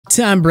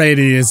Tom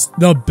Brady is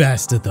the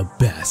best of the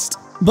best.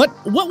 But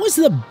what was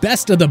the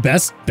best of the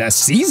best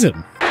season?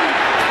 He's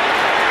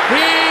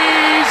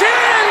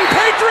in!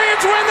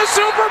 Patriots win the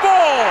Super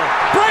Bowl!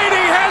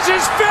 Brady has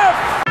his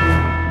 5th!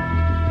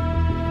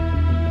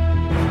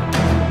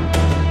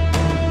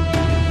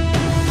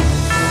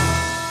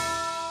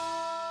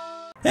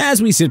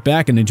 As we sit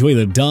back and enjoy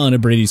the dawn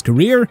of Brady's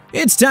career,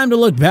 it's time to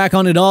look back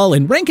on it all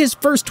and rank his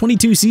first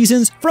 22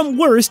 seasons from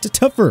worst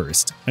to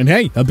first. And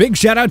hey, a big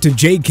shout out to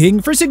Jay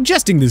King for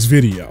suggesting this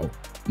video.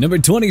 Number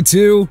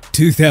 22,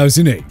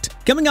 2008.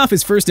 Coming off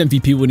his first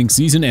MVP-winning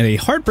season and a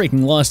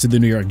heartbreaking loss to the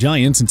New York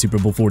Giants in Super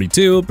Bowl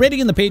 42, Brady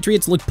and the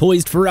Patriots looked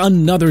poised for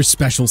another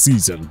special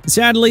season.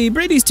 Sadly,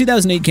 Brady's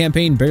 2008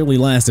 campaign barely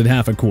lasted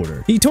half a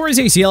quarter. He tore his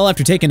ACL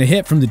after taking a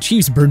hit from the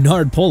Chiefs'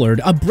 Bernard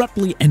Pollard,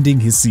 abruptly ending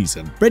his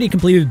season. Brady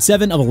completed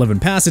 7 of 11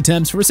 pass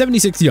attempts for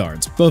 76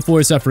 yards,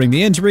 before suffering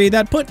the injury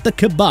that put the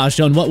kibosh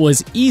on what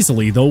was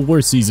easily the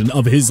worst season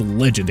of his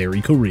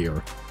legendary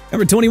career.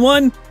 Number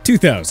 21,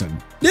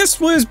 2000. This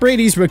was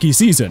Brady's rookie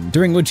season,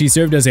 during which he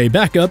served as a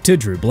backup to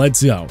Drew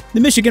Bledsoe.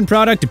 The Michigan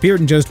product appeared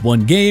in just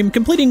 1 game,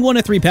 completing 1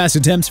 of 3 pass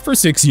attempts for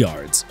 6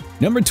 yards.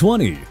 Number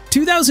 20,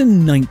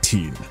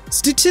 2019.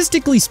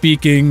 Statistically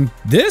speaking,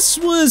 this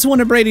was one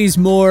of Brady's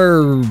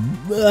more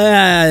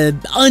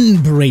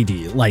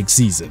un-Brady-like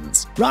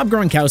seasons. Rob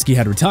Gronkowski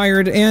had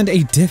retired, and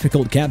a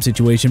difficult cap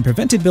situation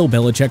prevented Bill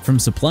Belichick from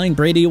supplying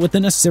Brady with the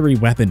necessary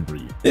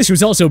weaponry. This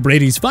was also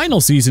Brady's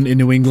final season in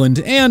New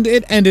England, and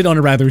it ended on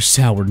a rather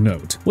sour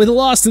note, with a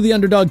loss to the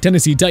underdog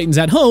Tennessee Titans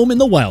at home in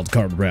the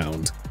wildcard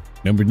round.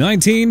 Number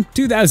 19,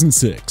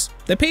 2006.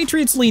 The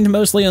Patriots leaned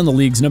mostly on the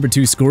league's number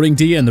 2 scoring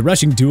D and the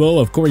rushing duo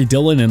of Corey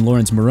Dillon and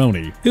Lawrence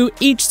Maroney, who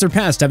each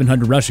surpassed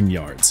 700 rushing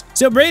yards.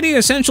 So Brady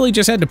essentially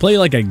just had to play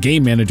like a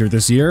game manager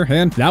this year,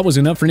 and that was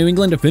enough for New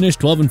England to finish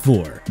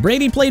 12-4.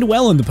 Brady played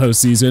well in the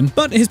postseason,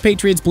 but his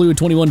Patriots blew a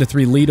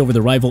 21-3 lead over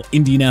the rival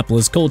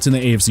Indianapolis Colts in the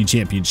AFC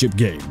Championship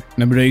game.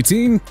 Number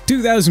 18,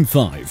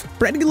 2005.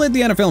 Brady led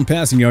the NFL in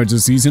passing yards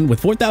this season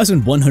with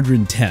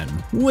 4,110,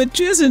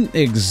 which isn't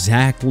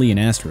exactly an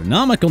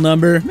astronomical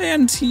number,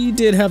 and he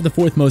did have the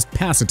 4th most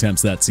pass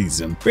attempts that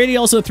season. Brady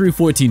also threw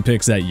 14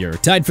 picks that year,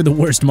 tied for the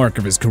worst mark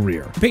of his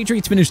career. The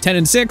Patriots finished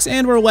 10-6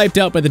 and were wiped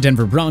out by the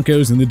Denver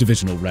Broncos in the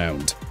divisional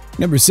round.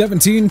 Number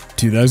 17,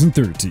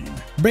 2013.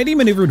 Brady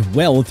maneuvered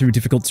well through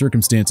difficult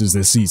circumstances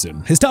this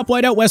season. His top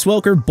wideout Wes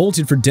Welker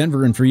bolted for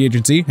Denver in free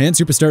agency, and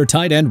superstar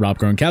tight end Rob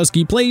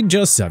Gronkowski played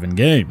just 7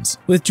 games.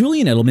 With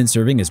Julian Edelman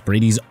serving as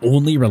Brady's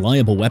only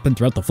reliable weapon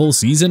throughout the full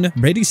season,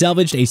 Brady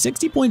salvaged a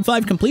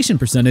 60.5 completion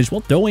percentage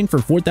while throwing for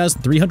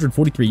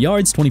 4,343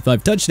 yards,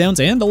 25 touchdowns,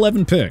 and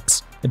 11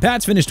 picks. The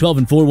Pats finished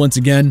 12-4 once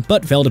again,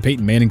 but fell to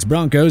Peyton Manning's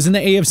Broncos in the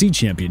AFC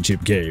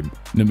Championship game.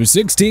 Number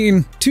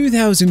 16,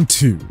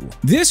 2002.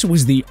 This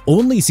was the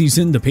only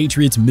season the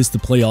Patriots missed the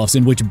playoffs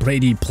in which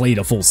Brady played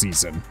a full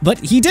season. But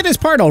he did his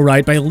part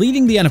alright by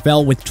leading the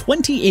NFL with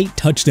 28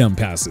 touchdown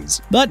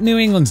passes. But New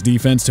England's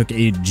defense took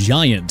a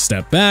giant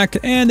step back,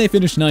 and they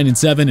finished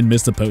 9-7 and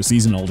missed the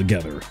postseason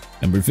altogether.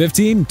 Number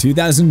 15,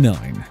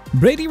 2009.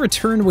 Brady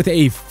returned with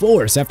a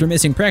force after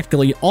missing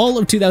practically all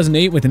of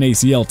 2008 with an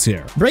ACL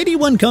tear. Brady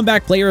won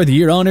Comeback Player of the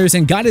Year honors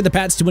and guided the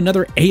Pats to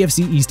another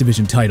AFC East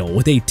Division title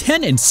with a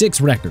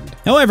 10-6 record.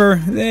 However,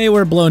 they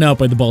were blown out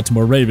by the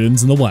Baltimore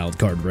Ravens in the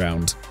wildcard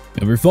round.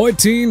 Number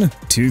 14,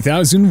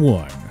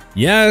 2001.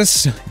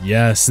 Yes,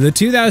 the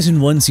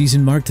 2001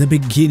 season marked the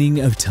beginning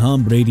of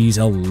Tom Brady's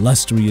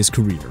illustrious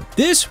career.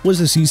 This was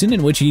a season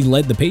in which he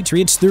led the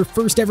Patriots to their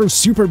first ever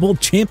Super Bowl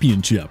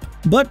championship.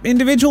 But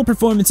individual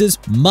performances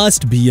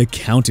must be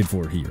accounted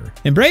for here.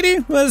 And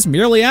Brady was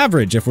merely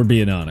average, if we're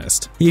being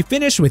honest. He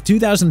finished with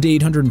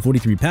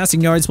 2,843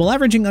 passing yards while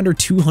averaging under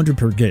 200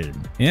 per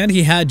game. And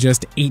he had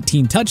just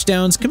 18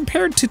 touchdowns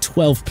compared to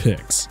 12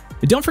 picks.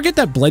 Don't forget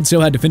that Bledsoe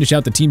had to finish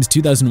out the team's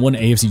 2001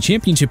 AFC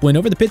Championship win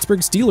over the Pittsburgh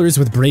Steelers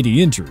with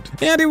Brady injured.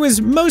 And it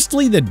was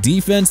mostly the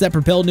defense that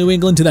propelled New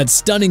England to that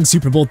stunning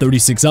Super Bowl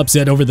 36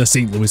 upset over the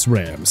St. Louis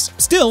Rams.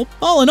 Still,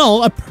 all in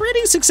all, a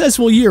pretty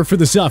successful year for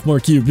the sophomore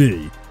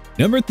QB.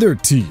 Number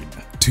 13,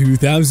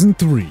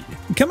 2003.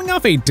 Coming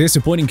off a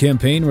disappointing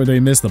campaign where they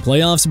missed the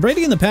playoffs,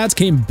 Brady and the Pats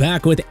came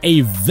back with a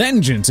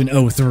vengeance in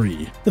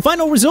 2003. The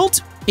final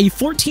result? A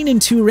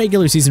 14-2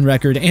 regular season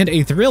record and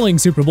a thrilling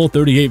Super Bowl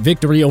 38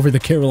 victory over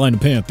the Carolina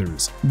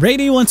Panthers.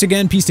 Brady once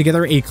again pieced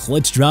together a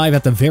clutch drive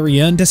at the very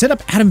end to set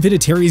up Adam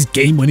Vinatieri's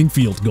game-winning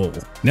field goal.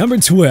 Number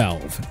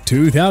 12,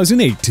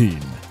 2018.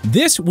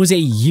 This was a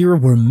year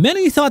where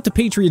many thought the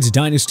Patriots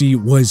dynasty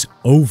was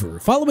over,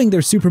 following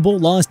their Super Bowl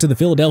loss to the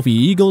Philadelphia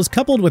Eagles,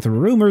 coupled with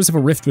rumors of a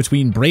rift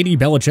between Brady,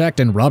 Belichick,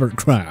 and Robert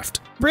Kraft.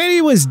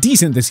 Brady was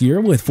decent this year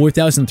with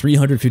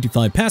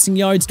 4,355 passing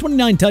yards,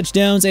 29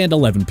 touchdowns, and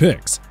 11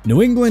 picks.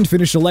 New England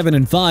finished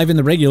 11-5 in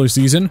the regular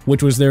season,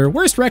 which was their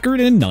worst record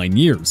in 9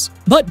 years.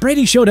 But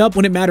Brady showed up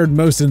when it mattered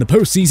most in the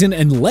postseason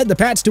and led the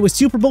Pats to a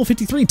Super Bowl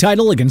 53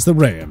 title against the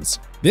Rams.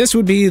 This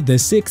would be the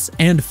 6th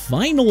and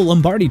final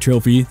Lombardi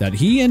trophy that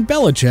he and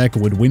Belichick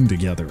would win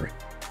together.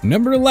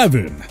 Number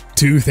 11,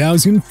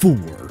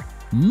 2004.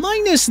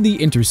 Minus the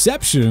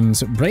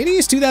interceptions,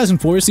 Brady's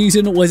 2004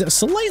 season was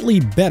slightly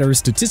better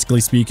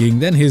statistically speaking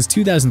than his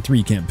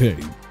 2003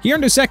 campaign. He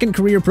earned a second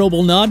career Pro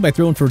Bowl nod by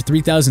throwing for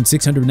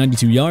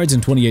 3,692 yards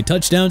and 28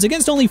 touchdowns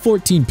against only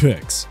 14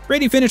 picks.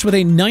 Brady finished with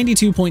a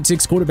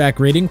 92.6 quarterback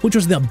rating, which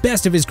was the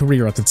best of his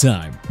career at the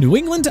time. New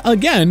England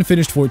again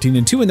finished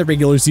 14-2 in the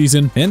regular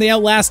season, and they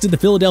outlasted the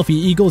Philadelphia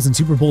Eagles in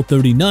Super Bowl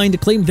 39 to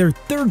claim their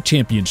third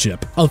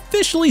championship,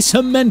 officially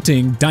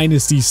cementing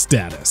dynasty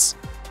status.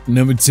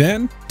 Number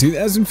 10,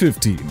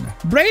 2015.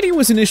 Brady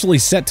was initially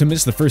set to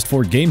miss the first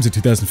 4 games of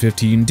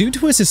 2015 due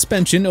to a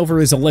suspension over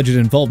his alleged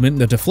involvement in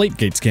the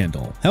Deflategate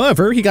scandal.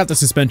 However, he got the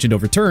suspension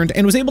overturned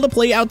and was able to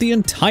play out the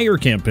entire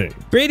campaign.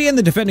 Brady and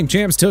the defending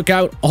champs took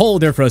out all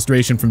their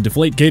frustration from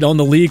Deflategate on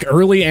the league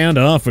early and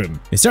often.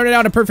 They started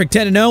out a perfect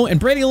 10-0, and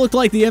Brady looked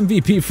like the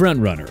MVP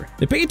frontrunner.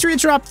 The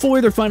Patriots dropped 4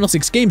 of their final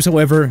 6 games,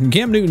 however, and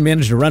Cam Newton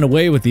managed to run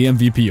away with the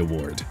MVP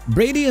award.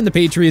 Brady and the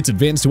Patriots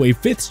advanced to a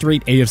 5th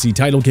straight AFC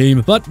title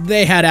game, but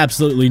they had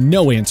absolutely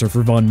no answer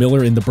for Von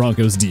Miller in the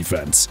Broncos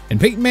defense. In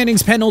Peyton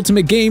Manning's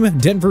penultimate game,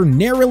 Denver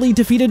narrowly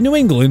defeated New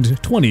England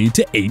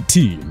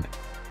 20-18.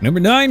 Number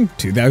 9,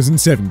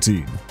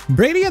 2017.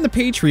 Brady and the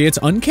Patriots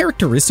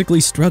uncharacteristically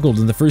struggled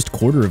in the first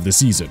quarter of the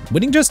season,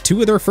 winning just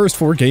 2 of their first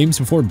 4 games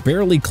before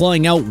barely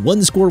clawing out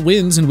 1-score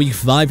wins in Week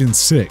 5 and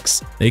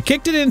 6. They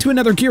kicked it into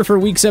another gear for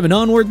Week 7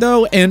 onward,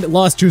 though, and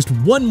lost just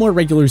 1 more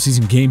regular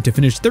season game to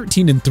finish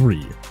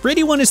 13-3.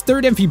 Brady won his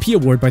 3rd MVP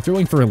award by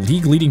throwing for a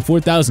league-leading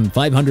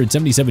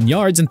 4,577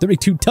 yards and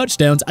 32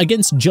 touchdowns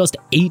against just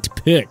 8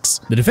 picks.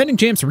 The defending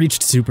champs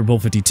reached Super Bowl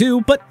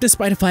 52, but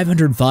despite a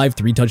 505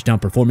 3-touchdown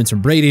performance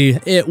from Brady,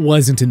 it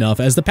wasn't enough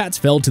as the Pats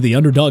fell to the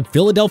underdog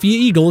Philadelphia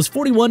Eagles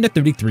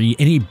 41-33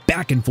 in a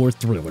back-and-forth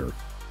thriller.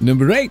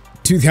 Number 8,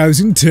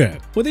 2010.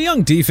 With a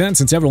young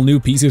defense and several new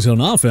pieces on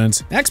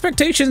offense,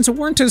 expectations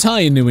weren't as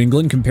high in New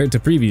England compared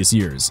to previous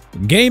years.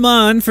 Game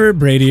on for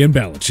Brady and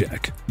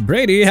Belichick.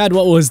 Brady had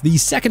what was the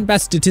 2nd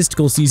best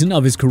statistical season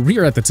of his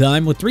career at the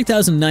time, with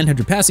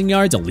 3,900 passing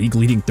yards, a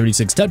league-leading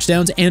 36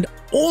 touchdowns, and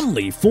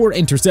only 4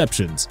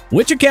 interceptions,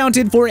 which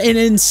accounted for an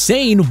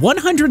insane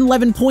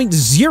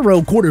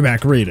 111.0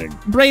 quarterback rating.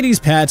 Brady's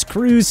Pats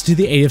cruised to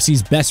the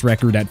AFC's best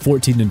record at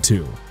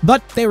 14-2,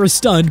 but they were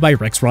stunned by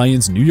Rex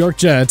Ryan's New York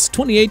Jets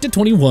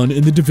 28-21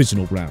 in the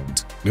divisional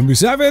round. Number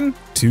 7,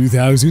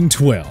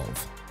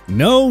 2012.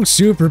 No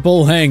Super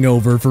Bowl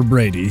hangover for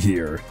Brady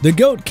here. The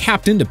GOAT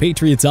captained a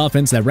Patriots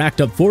offense that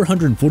racked up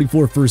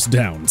 444 first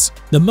downs,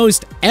 the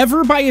most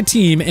ever by a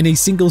team in a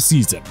single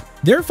season.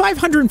 Their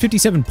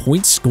 557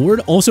 points scored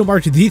also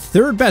marked the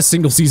 3rd best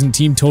single-season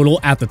team total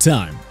at the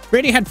time.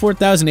 Brady had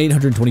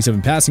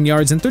 4,827 passing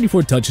yards and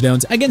 34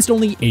 touchdowns against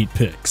only 8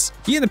 picks.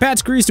 He and the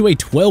Pats cruised to a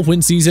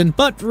 12-win season,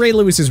 but Ray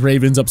Lewis's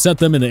Ravens upset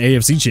them in the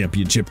AFC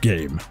Championship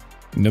game.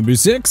 Number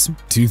 6,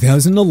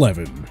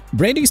 2011.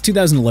 Brady's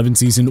 2011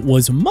 season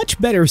was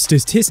much better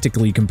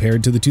statistically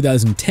compared to the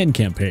 2010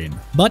 campaign,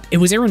 but it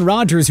was Aaron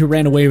Rodgers who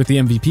ran away with the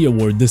MVP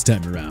award this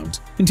time around.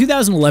 In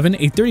 2011,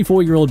 a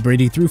 34-year-old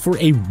Brady threw for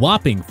a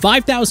whopping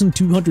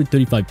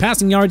 5,235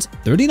 passing yards,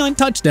 39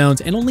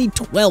 touchdowns, and only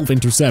 12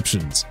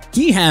 interceptions.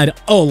 He had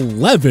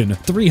 11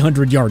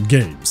 300-yard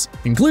games,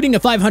 including a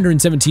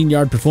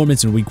 517-yard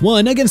performance in Week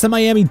 1 against the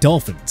Miami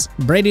Dolphins.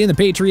 Brady and the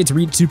Patriots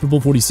reached Super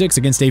Bowl 46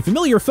 against a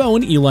familiar foe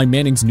in Eli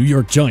Manning's New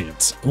York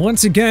Giants.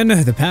 Once again,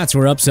 the Pats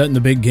were upset in the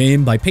big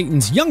game by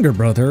Peyton's younger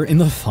brother in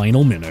the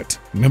final minute.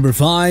 Number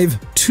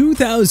 5,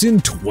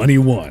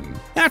 2021.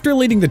 After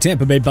leading the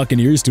Tampa Bay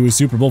Buccaneers to a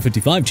Super Bowl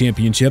 55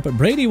 championship,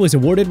 Brady was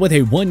awarded with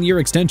a 1-year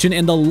extension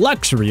and the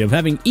luxury of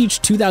having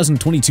each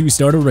 2022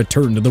 starter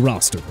return to the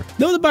roster.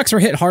 Though the Bucs were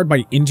hit hard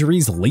by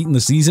injuries late in the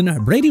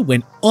season, Brady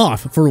went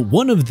off for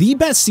one of the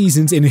best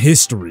seasons in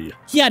history.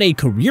 He had a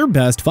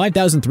career-best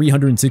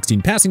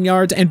 5,316 passing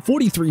yards and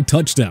 43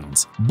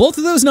 touchdowns. Both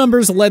of those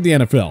numbers led the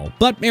NFL,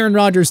 but Aaron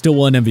Rodgers still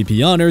won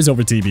MVP honors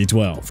over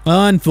TB12.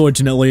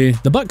 Unfortunately,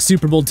 the Bucs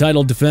Super Bowl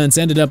title defense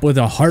ended up with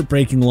a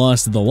heartbreaking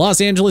loss to the Los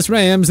Angeles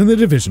Rams in the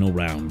divisional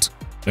round.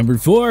 Number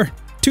 4,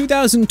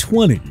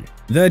 2020.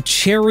 The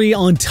cherry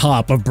on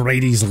top of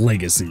Brady's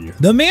legacy.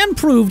 The man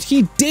proved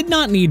he did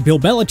not need Bill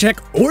Belichick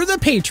or the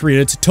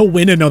Patriots to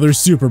win another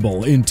Super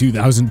Bowl in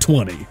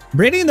 2020.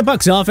 Brady and the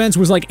Bucs offense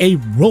was like a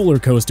roller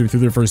coaster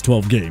through their first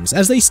 12 games,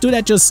 as they stood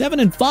at just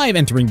 7-5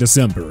 entering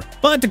December.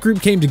 But the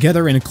group came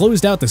together and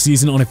closed out the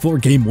season on a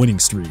 4-game winning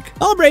streak.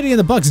 All Brady and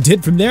the Bucs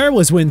did from there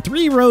was win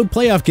 3 road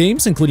playoff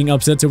games, including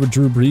upsets over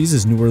Drew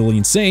Brees' New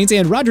Orleans Saints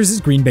and Rodgers'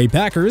 Green Bay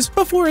Packers,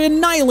 before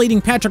annihilating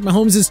Patrick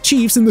Mahomes'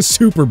 Chiefs in the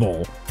Super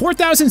Bowl.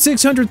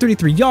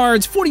 4,633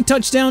 yards, 40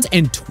 touchdowns,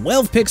 and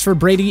 12 picks for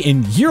Brady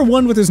in year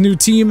 1 with his new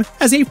team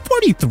as a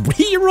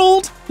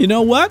 43-year-old? You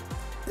know what?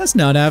 That's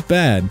not half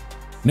bad.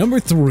 Number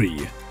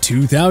 3,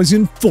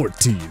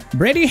 2014.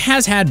 Brady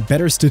has had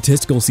better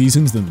statistical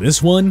seasons than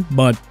this one,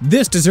 but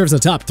this deserves a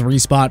top 3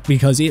 spot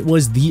because it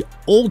was the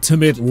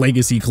ultimate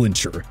legacy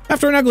clincher.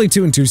 After an ugly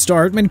 2-2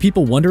 start, many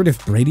people wondered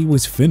if Brady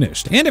was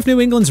finished and if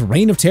New England's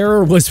reign of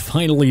terror was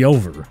finally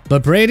over.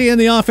 But Brady and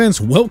the offense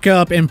woke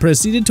up and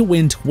proceeded to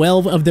win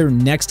 12 of their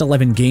next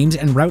 11 games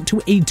en route to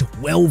a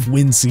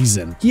 12-win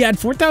season. He had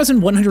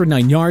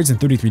 4,109 yards and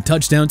 33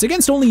 touchdowns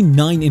against only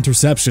 9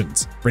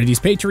 interceptions.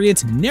 Brady's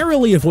Patriots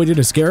narrowly avoided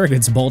a scare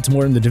against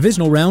Baltimore in the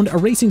divisional round,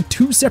 erasing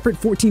 2 separate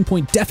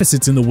 14-point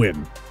deficits in the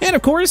win. And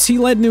of course, he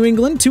led New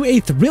England to a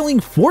thrilling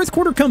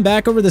fourth-quarter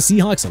comeback over the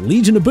Seahawks'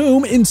 Legion of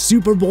Boom in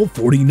Super Bowl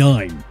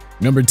 49.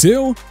 Number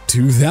 2,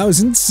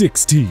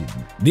 2016.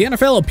 The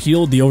NFL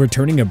appealed the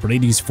overturning of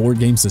Brady's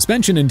 4-game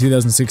suspension in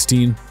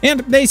 2016, and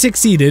they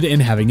succeeded in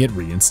having it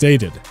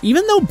reinstated.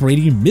 Even though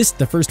Brady missed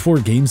the first 4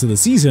 games of the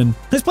season,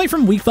 his play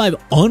from Week 5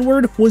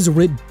 onward was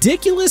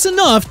ridiculous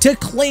enough to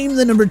claim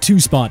the number 2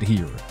 spot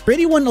here.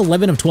 Brady won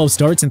 11 of 12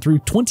 starts and threw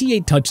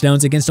 28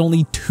 touchdowns against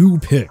only 2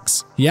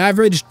 picks. He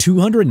averaged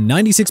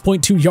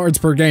 296.2 yards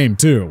per game,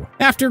 too.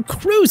 After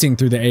cruising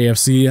through the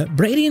AFC,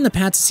 Brady and the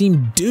Pats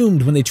seemed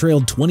doomed when they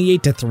trailed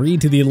 28-3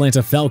 to the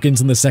Atlanta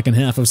Falcons in the second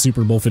half of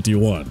Super Bowl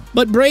 51.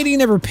 But Brady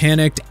never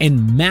panicked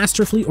and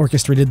masterfully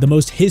orchestrated the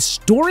most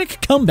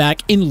historic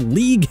comeback in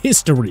league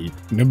history.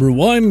 Number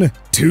 1,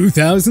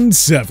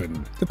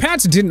 2007. The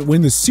Pats didn't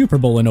win the Super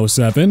Bowl in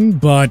 07,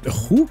 but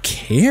who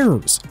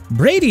cares?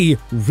 Brady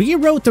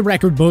rewrote the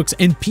record books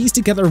and pieced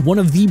together one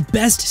of the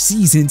best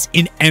seasons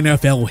in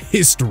NFL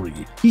history.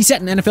 He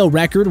set an NFL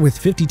record with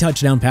 50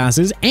 touchdown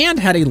passes and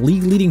had a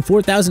league-leading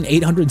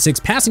 4,806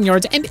 passing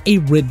yards and a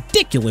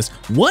ridiculous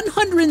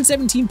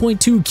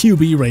 117.2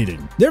 QB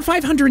rating. Their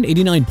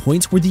 589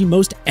 points were the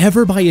most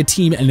ever by a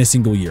team in a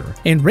single year,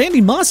 and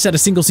Randy Moss set a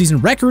single-season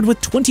record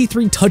with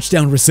 23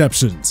 touchdown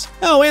receptions.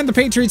 Oh, and the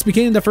Patriots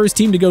became the first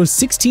team to go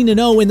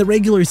 16-0 in the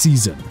regular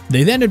season.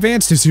 They then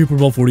advanced to Super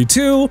Bowl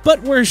 42,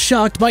 but were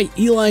shocked by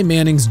Eli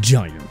Manning's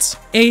Giants.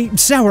 A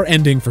sour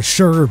ending for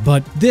sure,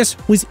 but this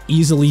was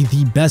easily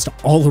the best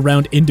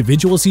all-around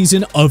individual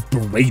season of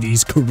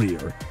Brady's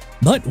career.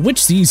 But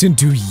which season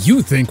do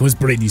you think was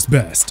Brady's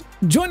best?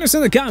 Join us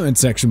in the comment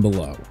section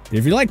below.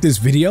 If you liked this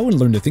video and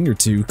learned a thing or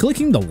two,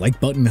 clicking the like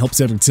button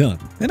helps out a ton.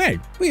 And hey,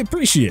 we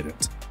appreciate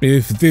it.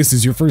 If this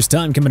is your first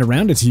time coming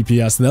around to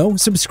TPS though,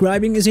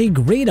 subscribing is a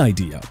great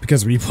idea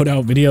because we put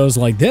out videos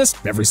like this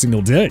every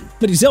single day.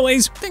 But as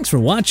always, thanks for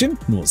watching,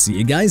 and we'll see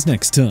you guys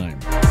next time.